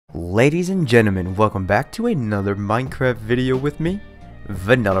Ladies and gentlemen, welcome back to another Minecraft video with me,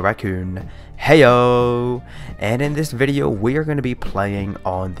 Vanillaraccoon. Heyo! And in this video, we are going to be playing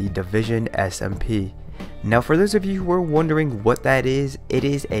on the Division SMP. Now, for those of you who are wondering what that is, it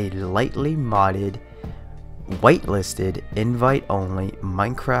is a lightly modded, whitelisted, invite-only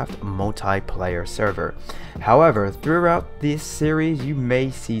Minecraft multiplayer server. However, throughout this series, you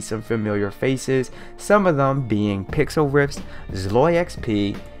may see some familiar faces, some of them being Pixel Riffs,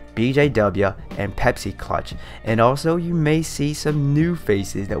 XP, BJW, and Pepsi Clutch. And also you may see some new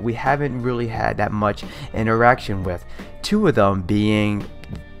faces that we haven't really had that much interaction with. Two of them being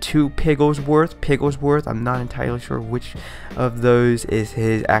Pigglesworth. I'm not entirely sure which of those is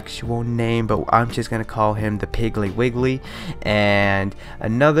his actual name, but I'm just gonna call him the Piggly Wiggly. And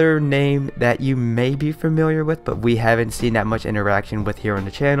another name that you may be familiar with, but we haven't seen that much interaction with here on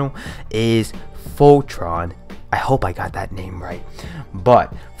the channel, is Voltron. I hope I got that name right.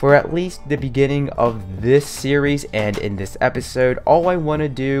 But for at least the beginning of this series and in this episode, all I want to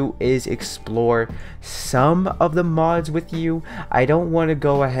do is explore some of the mods with you. I don't want to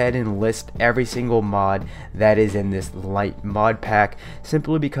go ahead and list every single mod that is in this light mod pack,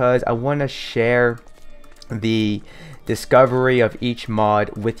 simply because I want to share the discovery of each mod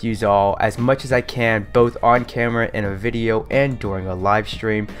with you all as much as I can, both on camera in a video and during a live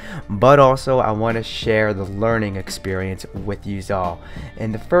stream. But also I want to share the learning experience with you all.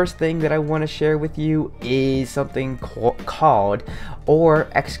 And the first thing that I want to share with you is something called Ore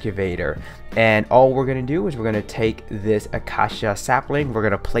Excavator. And all we're going to do is we're going to take this acacia sapling, we're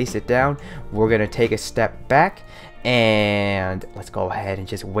going to place it down, we're going to take a step back, and let's go ahead and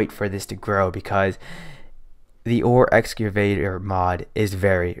just wait for this to grow, because the Ore Excavator mod is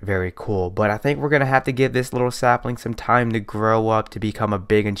very cool. But I think we're gonna have to give this little sapling some time to grow up to become a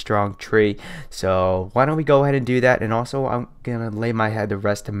big and strong tree. So why don't we go ahead and do that. And also I'm gonna lay my head to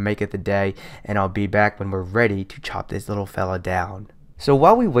rest to make it the day, and I'll be back when we're ready to chop this little fella down. So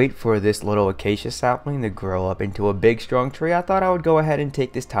while we wait for this little acacia sapling to grow up into a big strong tree, I thought I would go ahead and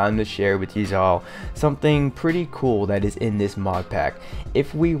take this time to share with you all something pretty cool that is in this mod pack.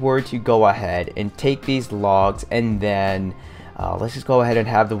 If we were to go ahead and take these logs and then let's just go ahead and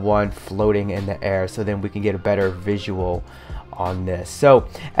have the one floating in the air, so then we can get a better visual on this. So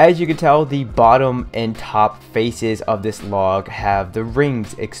as you can tell, the bottom and top faces of this log have the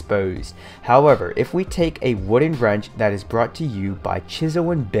rings exposed. However, if we take a wooden wrench that is brought to you by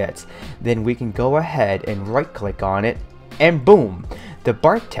Chisel Bits, then we can go ahead and right click on it, and boom, the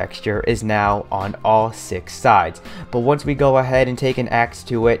bark texture is now on all 6 sides. But once we go ahead and take an axe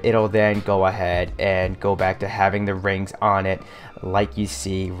to it, it'll then go ahead and go back to having the rings on it like you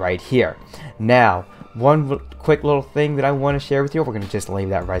see right here. Now, one quick little thing that I want to share with you, we're going to just leave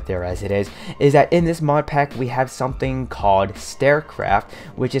that right there as it is that in this mod pack we have something called Staircraft,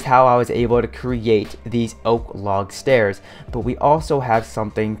 which is how I was able to create these oak log stairs. But we also have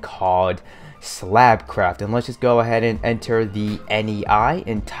something called Slabcraft, and let's just go ahead and enter the NEI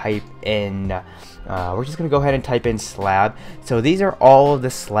and type in we're just going to go ahead and type in slab. So these are all of the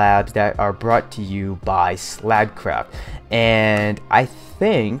slabs that are brought to you by Slabcraft. And I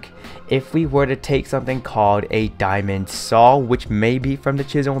think if we were to take something called a diamond saw, which may be from the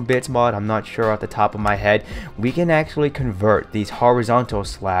Chisel Bits mod, I'm not sure off the top of my head, we can actually convert these horizontal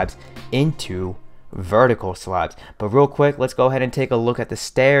slabs into vertical slabs. But real quick, let's go ahead and take a look at the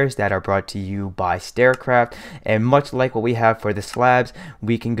stairs that are brought to you by Staircraft. And much like what we have for the slabs,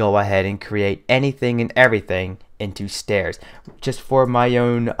 we can go ahead and create anything and everything into stairs. Just for my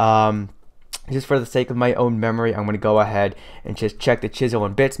own just for the sake of my own memory, I'm going to go ahead and just check the Chisel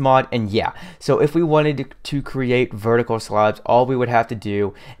Bits mod. And yeah, so if we wanted to create vertical slabs, all we would have to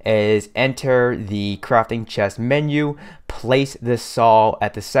do is enter the crafting chest menu, place the saw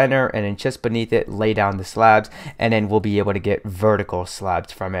at the center, and then just beneath it lay down the slabs, and then we'll be able to get vertical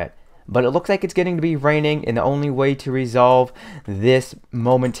slabs from it. But it looks like it's getting to be raining, and the only way to resolve this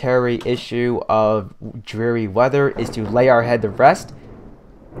momentary issue of dreary weather is to lay our head to rest.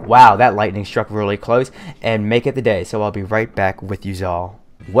 Wow, that lightning struck really close, and make it the day. So I'll be right back with you all.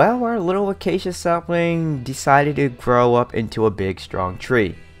 Well, our little acacia sapling decided to grow up into a big strong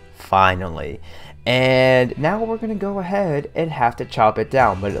tree, finally. And now we're gonna go ahead and have to chop it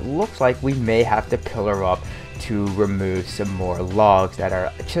down, but it looks like we may have to pillar up to remove some more logs that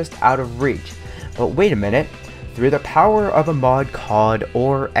are just out of reach. But wait a minute, through the power of a mod called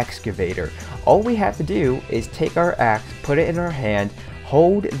Ore Excavator, all we have to do is take our axe, put it in our hand,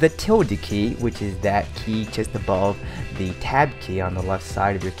 hold the tilde key, which is that key just above the tab key on the left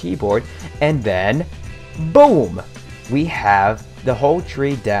side of your keyboard, and then boom, we have the whole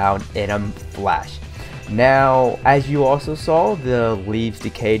tree down in a flash. Now, as you also saw, the leaves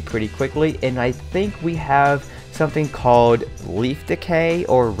decayed pretty quickly, and I think we have something called leaf decay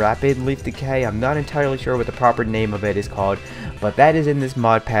or rapid leaf decay. I'm not entirely sure what the proper name of it is called, but that is in this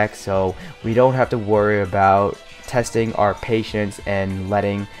mod pack, so we don't have to worry about testing our patience and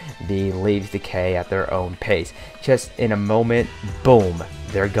letting the leaves decay at their own pace. Just in a moment, boom,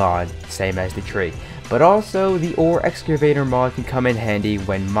 they're gone, same as the tree. But also the Ore Excavator mod can come in handy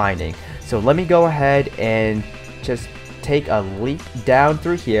when mining. So let me go ahead and just take a leap down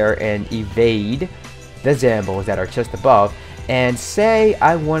through here and evade the Zambos that are just above, and say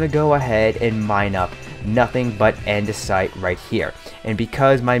I want to go ahead and mine up nothing but andesite right here. And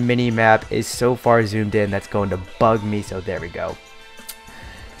because my mini map is so far zoomed in, that's going to bug me, so there we go.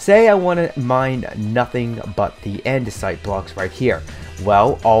 Say I want to mine nothing but the andesite blocks right here.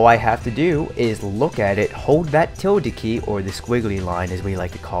 Well, all I have to do is look at it, hold that tilde key, or the squiggly line as we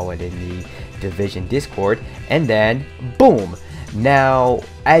like to call it in the Division Discord, and then boom! Now,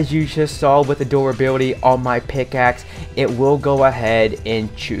 as you just saw with the durability on my pickaxe, it will go ahead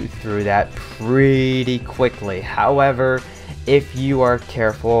and chew through that pretty quickly. However, if you are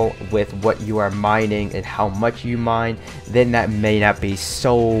careful with what you are mining and how much you mine, then that may not be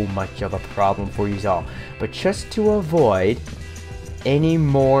so much of a problem for you all. But just to avoid any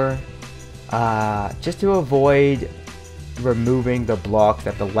more, just to avoid removing the blocks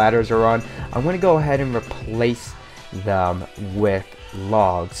that the ladders are on, I'm going to go ahead and replace them with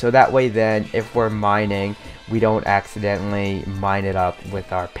logs, so that way then if we're mining, we don't accidentally mine it up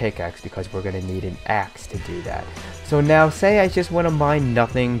with our pickaxe, because we're going to need an axe to do that. So now say I just want to mine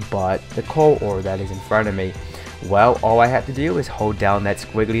nothing but the coal ore that is in front of me. Well, all I have to do is hold down that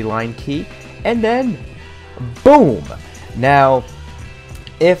squiggly line key, and then boom! Now,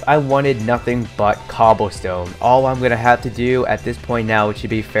 if I wanted nothing but cobblestone, all I'm going to have to do at this point now, which should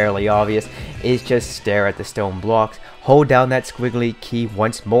be fairly obvious, is just stare at the stone blocks, hold down that squiggly key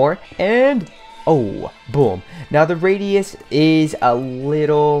once more, and oh, boom. Now the radius is a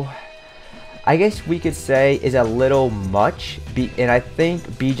little, I guess we could say, is a little much, and I think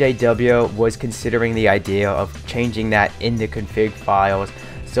BJW was considering the idea of changing that in the config files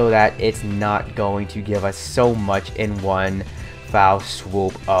so that it's not going to give us so much in one foul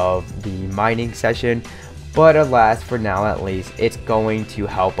swoop of the mining session. But alas, for now at least, it's going to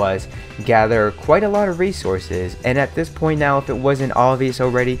help us gather quite a lot of resources. And at this point now, if it wasn't obvious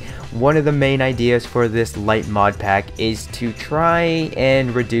already, one of the main ideas for this light mod pack is to try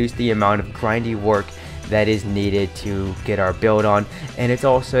and reduce the amount of grindy work that is needed to get our build on, and it's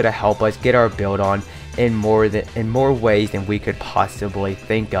also to help us get our build on in more ways than we could possibly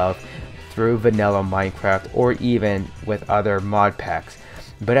think of through vanilla Minecraft or even with other mod packs.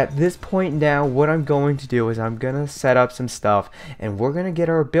 But at this point now, what I'm going to do is I'm going to set up some stuff, and we're going to get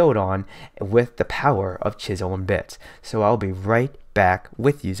our build on with the power of Chisel and Bits. So I'll be right back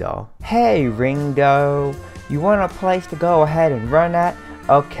with you all. Hey Ringo, you want a place to go ahead and run at?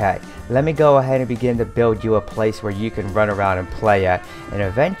 Okay, let me go ahead and begin to build you a place where you can run around and play at, and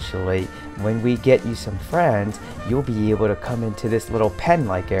eventually when we get you some friends, you'll be able to come into this little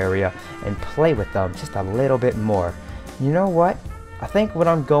pen-like area and play with them just a little bit more. You know what? I think what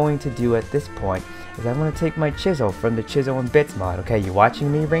I'm going to do at this point is I'm going to take my chisel from the Chisel and Bits mod. Okay, you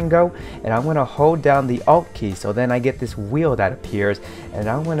watching me, Ringo? And I'm going to hold down the Alt key, so then I get this wheel that appears, and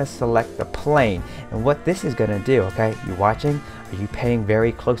I'm going to select the plane. And what this is going to do, okay, you watching? Are you paying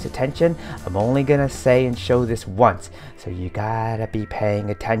very close attention? I'm only going to say and show this once, so you gotta be paying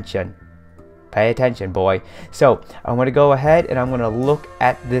attention. Pay attention, boy. So I'm going to go ahead and I'm going to look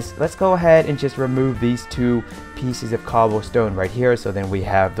at this. Let's go ahead and just remove these two pieces of cobblestone right here, so then we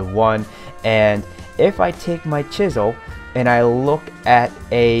have the one. And if I take my chisel and I look at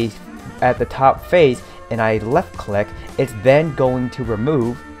the top face and I left click, it's then going to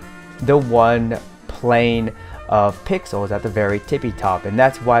remove the one plane of pixels at the very tippy top, and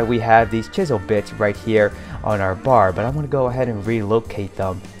that's why we have these chisel bits right here on our bar. But I'm going to go ahead and relocate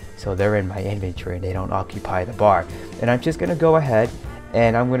them so they're in my inventory and they don't occupy the bar. And I'm just going to go ahead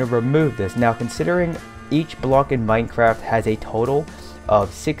and I'm going to remove this. Now, considering each block in Minecraft has a total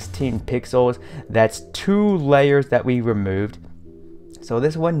of 16 pixels, that's 2 layers that we removed. So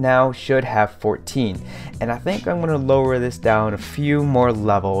this one now should have 14. And I think I'm going to lower this down a few more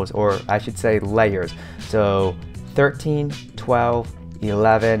levels, or I should say layers. So 13, 12,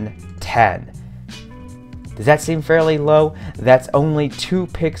 11, 10. Does that seem fairly low? That's only 2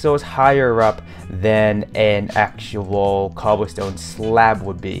 pixels higher up than an actual cobblestone slab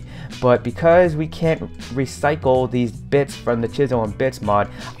would be. But because we can't recycle these bits from the Chisel and Bits mod,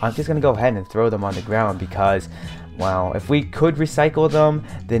 I'm just going to go ahead and throw them on the ground, because, well, if we could recycle them,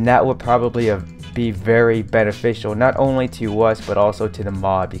 then that would probably be very beneficial, not only to us but also to the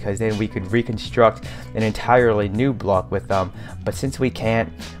mod, because then we could reconstruct an entirely new block with them. But since we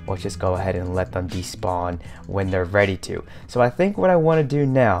can't, we'll just go ahead and let them despawn when they're ready to. So I think what I want to do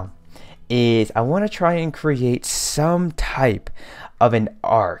now is I want to try and create some type of an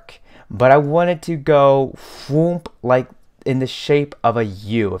arc, but I want it to go whoomp, like in the shape of a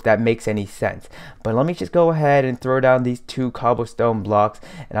U, if that makes any sense. But let me just go ahead and throw down these 2 cobblestone blocks,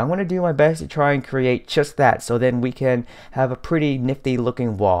 and I want to do my best to try and create just that, so then we can have a pretty nifty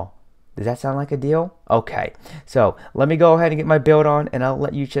looking wall. Does that sound like a deal? Okay, so let me go ahead and get my build on, and I'll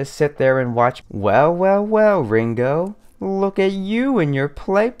let you just sit there and watch. Well, well, well, Ringo, look at you in your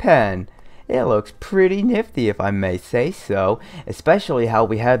playpen. It looks pretty nifty, if I may say so, especially how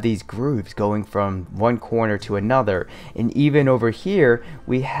we have these grooves going from one corner to another, and even over here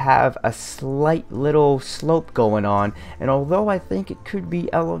we have a slight little slope going on, and although I think it could be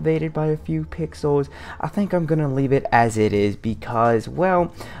elevated by a few pixels, I think I'm gonna leave it as it is because,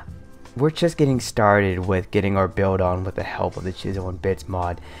 well, we're just getting started with getting our build on with the help of the Chisel Bits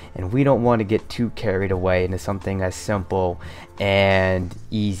mod, and we don't want to get too carried away into something as simple and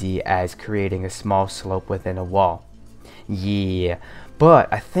easy as creating a small slope within a wall. Yeah, but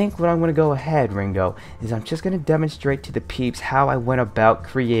I think what I'm going to go ahead, Ringo, is I'm just going to demonstrate to the peeps how I went about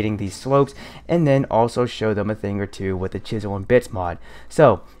creating these slopes, and then also show them a thing or two with the Chisel Bits mod.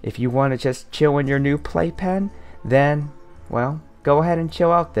 So if you want to just chill in your new playpen, then, well, go ahead and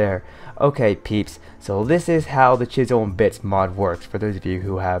chill out there. Okay, peeps, so this is how the Chisel Bits mod works, for those of you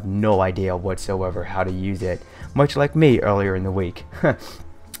who have no idea whatsoever how to use it, much like me earlier in the week.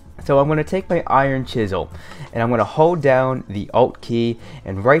 So I'm going to take my iron chisel, and I'm going to hold down the Alt key,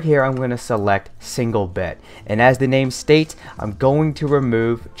 and right here I'm going to select single bit, and as the name states, I'm going to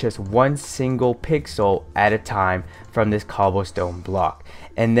remove just one single pixel at a time from this cobblestone block.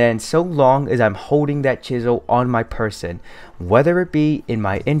 And then so long as I'm holding that chisel on my person, whether it be in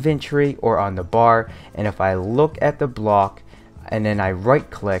my inventory or on the bar, and if I look at the block and then I right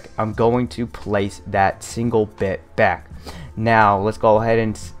click, I'm going to place that single bit back. Now let's go ahead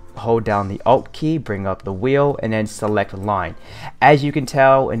and hold down the Alt key, bring up the wheel, and then select line. As you can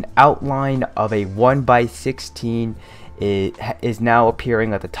tell, an outline of a 1x16 is now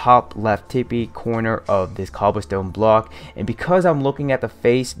appearing at the top left tippy corner of this cobblestone block, and because I'm looking at the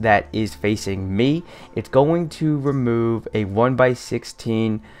face that is facing me, it's going to remove a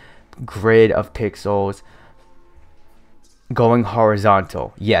 1x16 grid of pixels going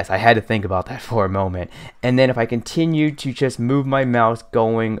horizontal. Yes, I had to think about that for a moment. And then if I continue to just move my mouse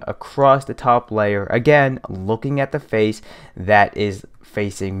going across the top layer, again looking at the face that is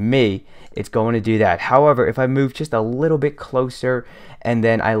facing me, it's going to do that. However, if I move just a little bit closer and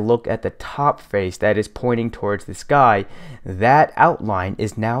then I look at the top face that is pointing towards the sky, that outline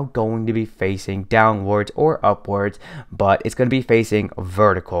is now going to be facing downwards or upwards, but it's going to be facing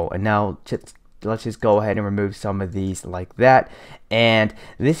vertical. And now let's just go ahead and remove some of these like that. And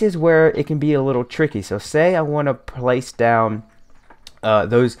this is where it can be a little tricky. So say I want to place down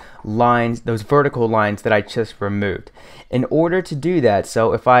those lines, those vertical lines that I just removed. In order to do that,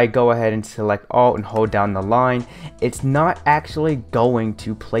 so if I go ahead and select Alt and hold down the line, it's not actually going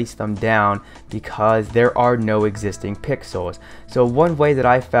to place them down because there are no existing pixels. So one way that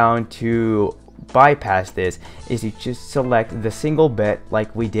I found to bypass this is to just select the single bit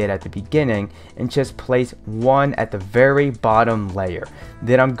like we did at the beginning and just place one at the very bottom layer.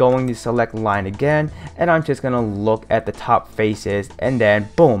 Then I'm going to select line again, and I'm just going to look at the top faces, and then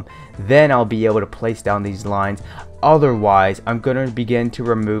boom, then I'll be able to place down these lines. Otherwise, I'm going to begin to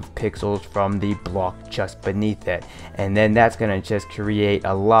remove pixels from the block just beneath it, and then that's going to just create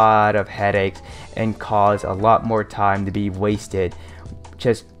a lot of headaches and cause a lot more time to be wasted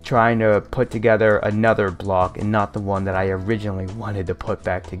just trying to put together another block and not the one that I originally wanted to put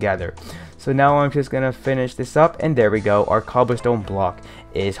back together. So now I'm just gonna finish this up, and there we go, our cobblestone block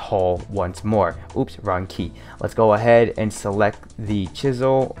is whole once more. Oops, wrong key. Let's go ahead and select the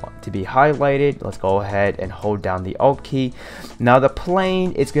chisel to be highlighted. Let's go ahead and hold down the Alt key. Now the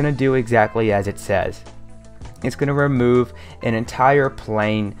plane is gonna do exactly as it says. It's going to remove an entire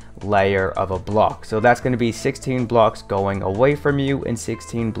plane layer of a block. So that's going to be 16 blocks going away from you and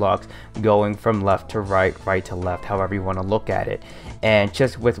 16 blocks going from left to right, right to left, however you want to look at it. And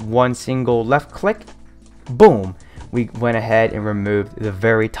just with one single left click, boom, we went ahead and removed the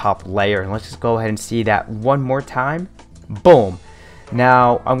very top layer. And let's just go ahead and see that one more time. Boom.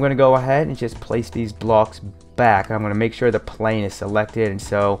 Now I'm going to go ahead and just place these blocks back. I'm going to make sure the plane is selected, and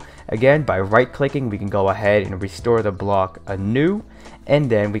so again, by right clicking, we can go ahead and restore the block anew, and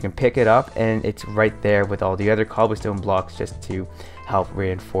then we can pick it up and it's right there with all the other cobblestone blocks, just to help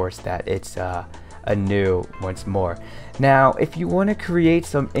reinforce that it's anew once more. Now, if you want to create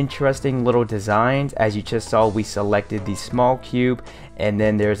some interesting little designs, as you just saw, we selected the small cube, and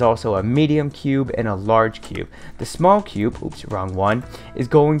then there's also a medium cube and a large cube. The small cube, oops, wrong one, is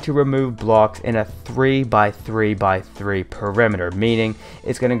going to remove blocks in a 3 by 3 by 3 perimeter, meaning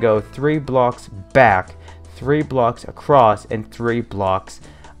it's going to go 3 blocks back, 3 blocks across, and 3 blocks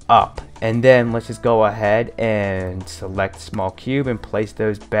up. And then let's just go ahead and select small cube and place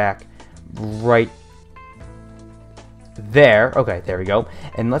those back right there. Okay, there we go.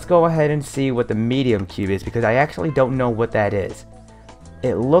 And let's go ahead and see what the medium cube is, because I actually don't know what that is.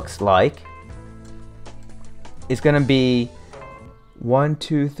 It looks like it's gonna be 1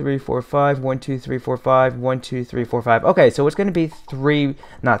 2 3 4 5 1 2 3 4 5 1 2 3 4 5. Okay, so it's gonna be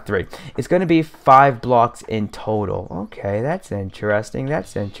it's gonna be 5 blocks in total. Okay, that's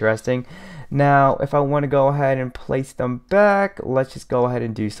interesting. Now, if I want to go ahead and place them back, let's just go ahead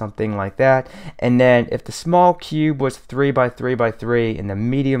and do something like that. And then if the small cube was 3 by 3 by 3 and the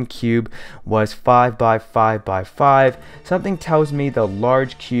medium cube was 5 by 5 by 5, something tells me the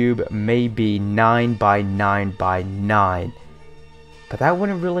large cube may be 9 by 9 by 9. But that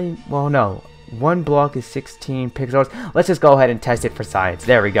wouldn't really, well, no. One block is 16 pixels. Let's just go ahead and test it for science.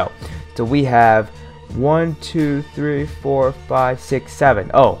 There we go. So we have 1 2 3 4 5 6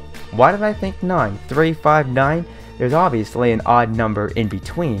 7. Oh, why did I think 9? 3 5 9. There's obviously an odd number in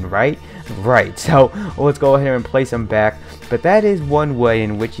between, right? Right. So let's go ahead and place them back. But that is one way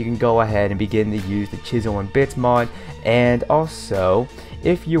in which you can go ahead and begin to use the Chisel Bits mod. And also,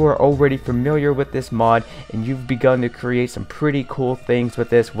 if you are already familiar with this mod and you've begun to create some pretty cool things with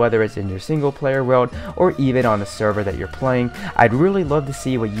this, whether it's in your single player world or even on a server that you're playing, I'd really love to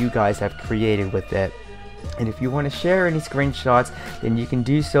see what you guys have created with it. And if you want to share any screenshots, then you can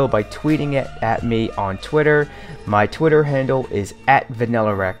do so by tweeting it at me on Twitter. My Twitter handle is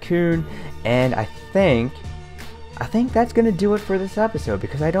 @Vanillaraccoon, and I think that's going to do it for this episode,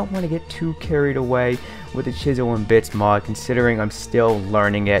 because I don't want to get too carried away with the Chisel Bits mod, considering I'm still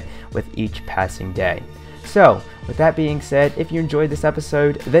learning it with each passing day. So, with that being said, if you enjoyed this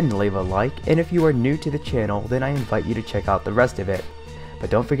episode, then leave a like, and if you are new to the channel, then I invite you to check out the rest of it. But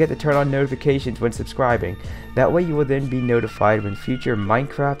don't forget to turn on notifications when subscribing. That way you will then be notified when future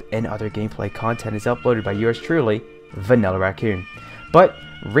Minecraft and other gameplay content is uploaded by yours truly, Vanillaraccoon. But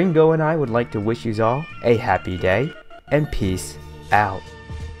Ringo and I would like to wish you all a happy day, and peace out.